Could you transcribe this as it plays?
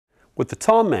With the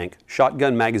Tom Mank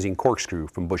shotgun magazine corkscrew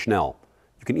from Bushnell,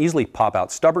 you can easily pop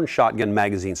out stubborn shotgun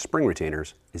magazine spring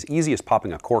retainers as easy as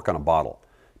popping a cork on a bottle,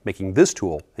 making this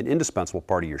tool an indispensable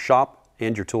part of your shop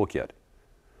and your toolkit.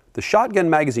 The shotgun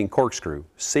magazine corkscrew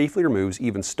safely removes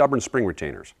even stubborn spring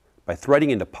retainers. By threading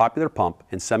into popular pump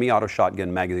and semi-auto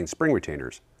shotgun magazine spring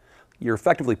retainers, you're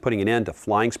effectively putting an end to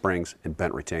flying springs and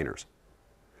bent retainers.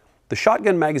 The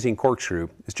shotgun magazine corkscrew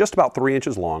is just about 3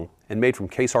 inches long and made from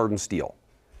case-hardened steel.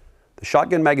 The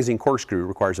shotgun magazine corkscrew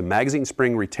requires a magazine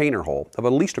spring retainer hole of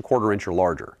at least 1/4 inch or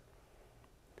larger.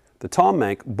 The Tom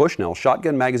Mank Bushnell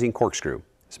shotgun magazine corkscrew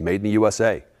is made in the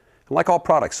USA, and like all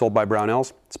products sold by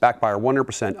Brownells, it's backed by our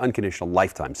 100% unconditional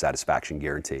lifetime satisfaction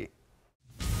guarantee.